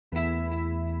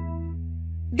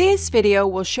This video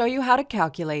will show you how to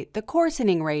calculate the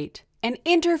coarsening rate and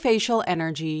interfacial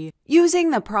energy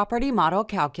using the property model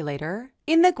calculator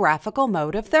in the graphical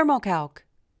mode of Thermo-Calc.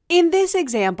 In this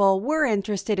example, we're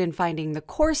interested in finding the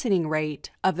coarsening rate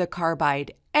of the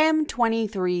carbide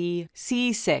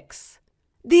M23C6.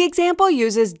 The example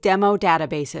uses demo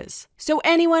databases, so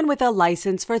anyone with a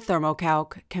license for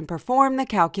Thermo-Calc can perform the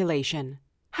calculation.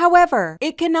 However,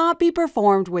 it cannot be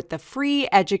performed with the free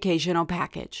educational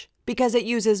package because it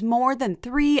uses more than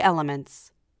 3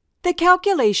 elements. The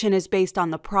calculation is based on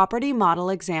the property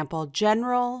model example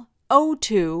General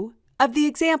 02 of the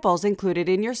examples included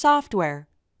in your software.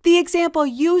 The example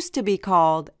used to be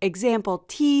called Example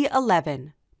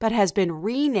T11, but has been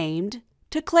renamed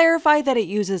to clarify that it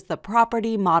uses the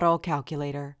property model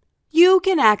calculator. You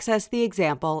can access the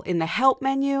example in the Help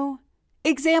menu,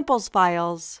 Examples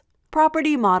Files,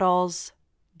 Property Models,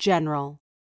 General.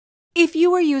 If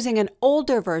you are using an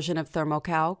older version of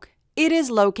Thermo-Calc, it is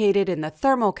located in the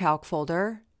Thermo-Calc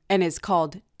folder and is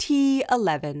called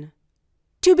T11.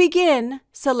 To begin,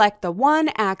 select the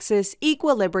one-axis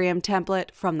equilibrium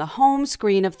template from the home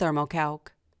screen of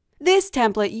Thermo-Calc. This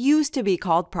template used to be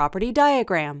called Property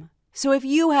Diagram, so if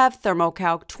you have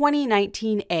Thermo-Calc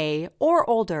 2019A or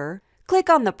older, click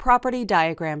on the Property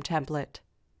Diagram template.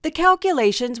 The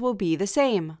calculations will be the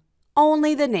same,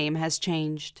 only the name has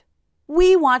changed.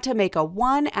 We want to make a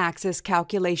one-axis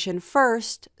calculation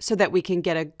first so that we can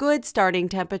get a good starting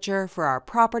temperature for our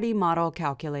property model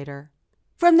calculator.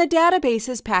 From the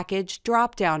Databases Package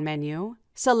drop-down menu,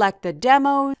 select the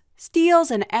Demo,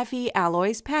 Steels and Fe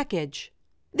Alloys package.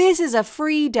 This is a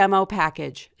free demo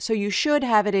package, so you should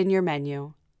have it in your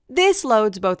menu. This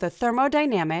loads both a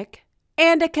thermodynamic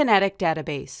and a kinetic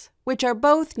database, which are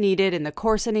both needed in the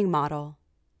coarsening model.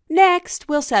 Next,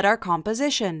 we'll set our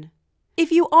composition. If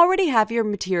you already have your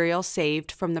material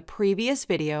saved from the previous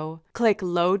video, click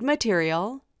Load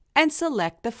Material and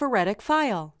select the phoretic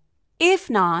file. If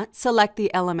not, select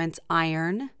the elements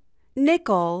iron,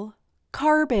 nickel,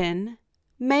 carbon,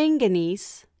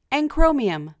 manganese, and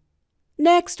chromium.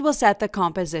 Next, we'll set the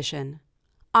composition.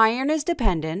 Iron is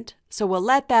dependent, so we'll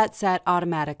let that set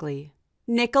automatically.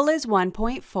 Nickel is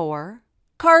 1.4,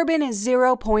 carbon is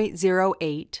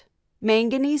 0.08,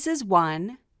 manganese is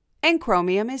 1, and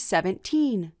chromium is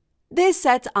 17. This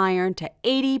sets iron to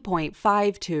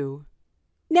 80.52.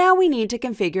 Now we need to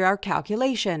configure our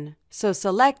calculation, so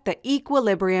select the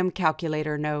Equilibrium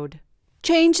Calculator node.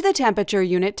 Change the temperature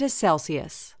unit to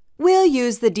Celsius. We'll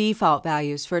use the default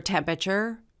values for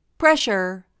temperature,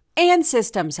 pressure, and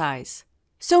system size,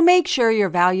 so make sure your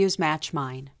values match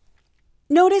mine.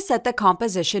 Notice that the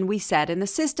composition we set in the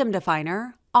system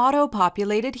definer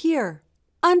auto-populated here.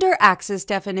 Under Axis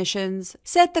Definitions,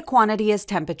 set the quantity as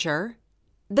temperature,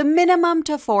 the minimum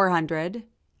to 400,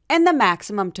 and the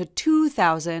maximum to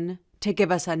 2000 to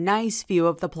give us a nice view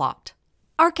of the plot.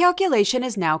 Our calculation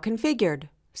is now configured,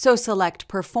 so select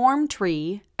Perform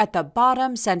Tree at the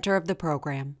bottom center of the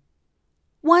program.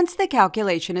 Once the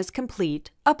calculation is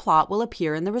complete, a plot will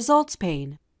appear in the results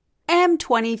pane.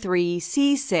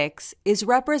 M23C6 is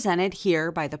represented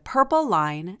here by the purple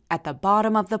line at the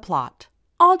bottom of the plot.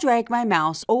 I'll drag my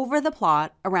mouse over the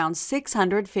plot around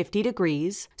 650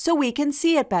 degrees so we can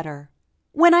see it better.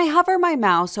 When I hover my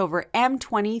mouse over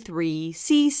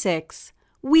M23C6,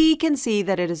 we can see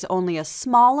that it is only a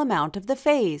small amount of the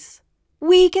phase.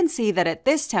 We can see that at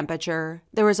this temperature,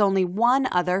 there is only one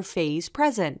other phase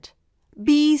present,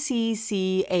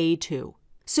 BCCA2.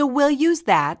 So we'll use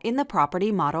that in the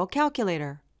property model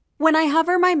calculator. When I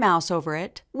hover my mouse over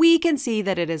it, we can see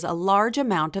that it is a large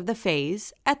amount of the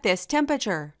phase at this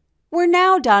temperature. We're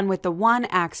now done with the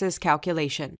one-axis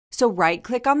calculation, so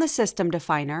right-click on the system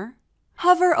definer,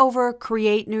 hover over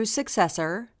Create New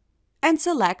Successor, and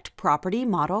select Property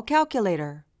Model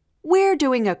Calculator. We're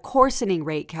doing a coarsening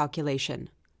rate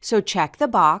calculation, so check the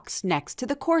box next to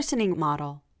the coarsening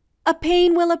model. A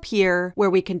pane will appear where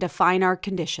we can define our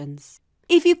conditions.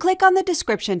 If you click on the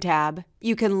Description tab,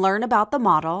 you can learn about the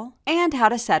model and how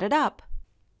to set it up.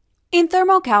 In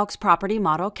Thermo-Calc's Property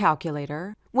Model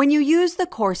Calculator, when you use the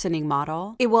coarsening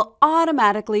model, it will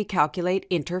automatically calculate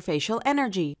interfacial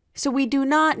energy, so we do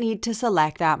not need to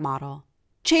select that model.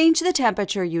 Change the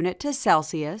temperature unit to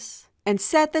Celsius and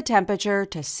set the temperature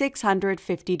to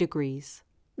 650 degrees.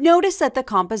 Notice that the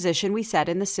composition we set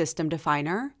in the system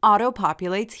definer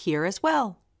auto-populates here as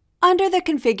well. Under the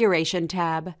Configuration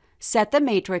tab, set the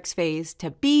matrix phase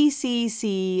to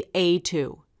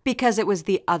BCCA2 because it was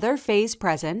the other phase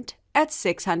present at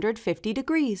 650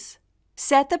 degrees.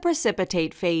 Set the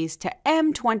precipitate phase to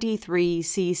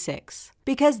M23C6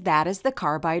 because that is the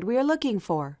carbide we are looking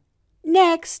for.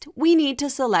 Next, we need to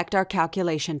select our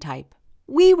calculation type.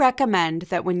 We recommend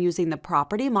that when using the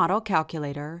property model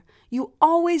calculator, you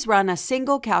always run a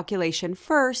single calculation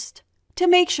first to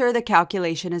make sure the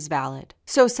calculation is valid.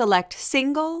 So select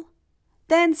Single,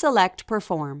 then select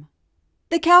Perform.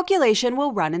 The calculation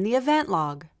will run in the event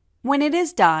log. When it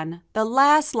is done, the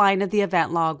last line of the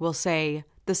event log will say,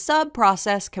 "The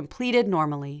sub-process completed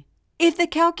normally." If the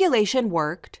calculation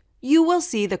worked, you will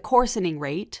see the coarsening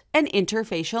rate and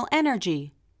interfacial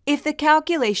energy. If the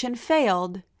calculation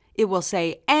failed, it will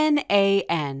say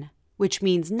NaN, which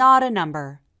means not a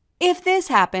number. If this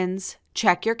happens,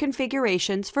 check your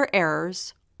configurations for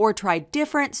errors or try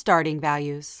different starting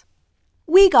values.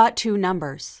 We got two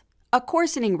numbers, a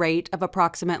coarsening rate of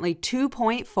approximately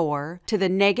 2.4 to the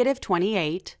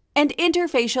 -28 and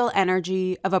interfacial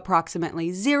energy of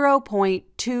approximately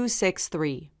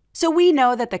 0.263. So we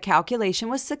know that the calculation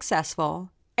was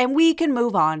successful, and we can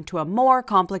move on to a more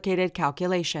complicated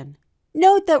calculation.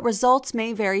 Note that results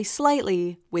may vary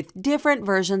slightly with different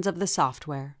versions of the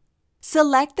software.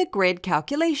 Select the grid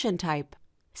calculation type.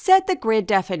 Set the grid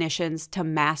definitions to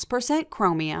mass %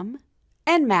 chromium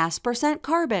and mass %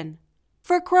 carbon.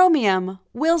 For chromium,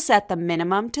 we'll set the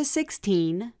minimum to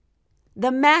 16,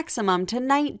 the maximum to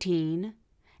 19,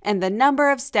 and the number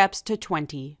of steps to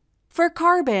 20. For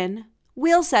carbon,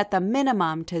 we'll set the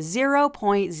minimum to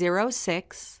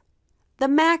 0.06, the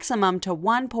maximum to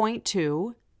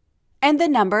 1.2, and the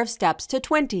number of steps to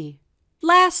 20.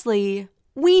 Lastly,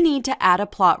 we need to add a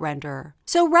plot renderer.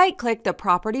 So right-click the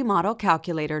Property Model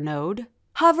Calculator node,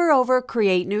 hover over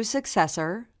Create New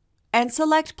Successor, and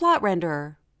select Plot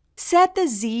Renderer. Set the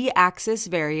Z-axis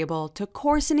variable to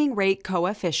Coarsening Rate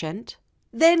Coefficient,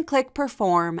 then click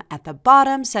Perform at the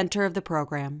bottom center of the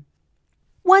program.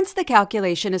 Once the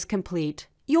calculation is complete,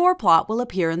 your plot will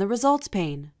appear in the results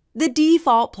pane. The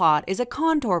default plot is a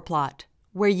contour plot,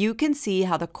 where you can see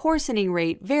how the coarsening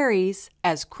rate varies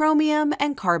as chromium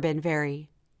and carbon vary.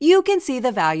 You can see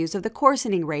the values of the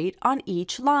coarsening rate on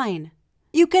each line.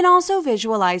 You can also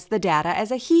visualize the data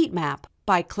as a heat map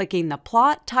by clicking the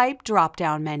Plot Type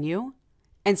drop-down menu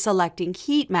and selecting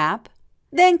Heat Map,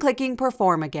 then clicking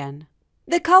Perform again.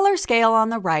 The color scale on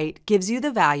the right gives you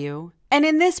the value, and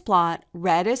in this plot,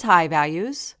 red is high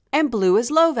values and blue is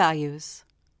low values.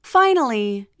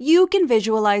 Finally, you can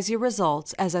visualize your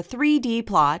results as a 3D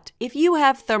plot if you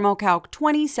have Thermo-Calc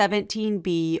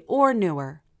 2017B or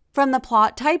newer. From the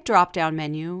Plot Type drop-down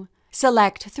menu,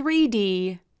 select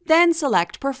 3D, then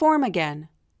select Perform again.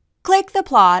 Click the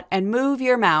plot and move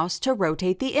your mouse to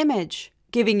rotate the image,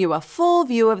 giving you a full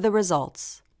view of the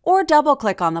results, or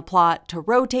double-click on the plot to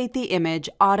rotate the image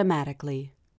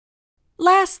automatically.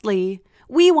 Lastly,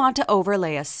 we want to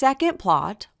overlay a second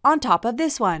plot on top of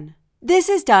this one. This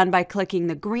is done by clicking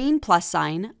the green plus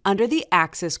sign under the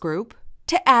axis group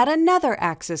to add another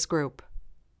axis group.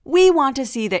 We want to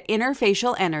see the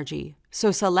interfacial energy, so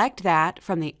select that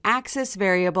from the Axis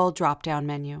Variable drop-down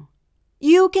menu.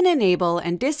 You can enable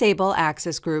and disable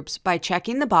axis groups by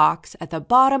checking the box at the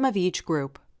bottom of each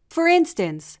group. For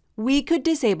instance, we could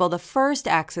disable the first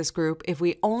axis group if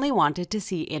we only wanted to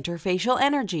see interfacial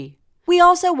energy. We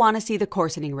also want to see the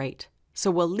coarsening rate, so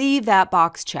we'll leave that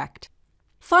box checked.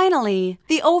 Finally,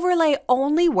 the overlay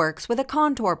only works with a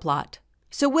contour plot,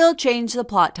 so we'll change the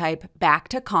plot type back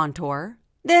to contour,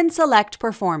 then select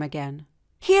Perform again.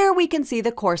 Here we can see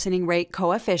the coarsening rate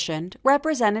coefficient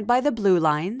represented by the blue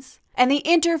lines and the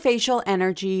interfacial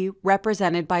energy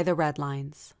represented by the red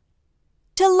lines.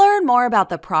 To learn more about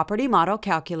the Property Model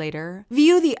Calculator,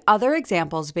 view the other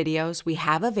examples videos we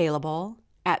have available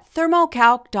at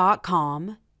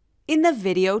thermocalc.com in the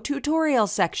Video Tutorials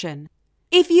section.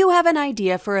 If you have an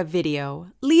idea for a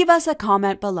video, leave us a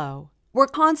comment below. We're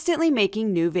constantly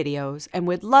making new videos and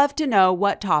would love to know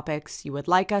what topics you would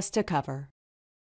like us to cover.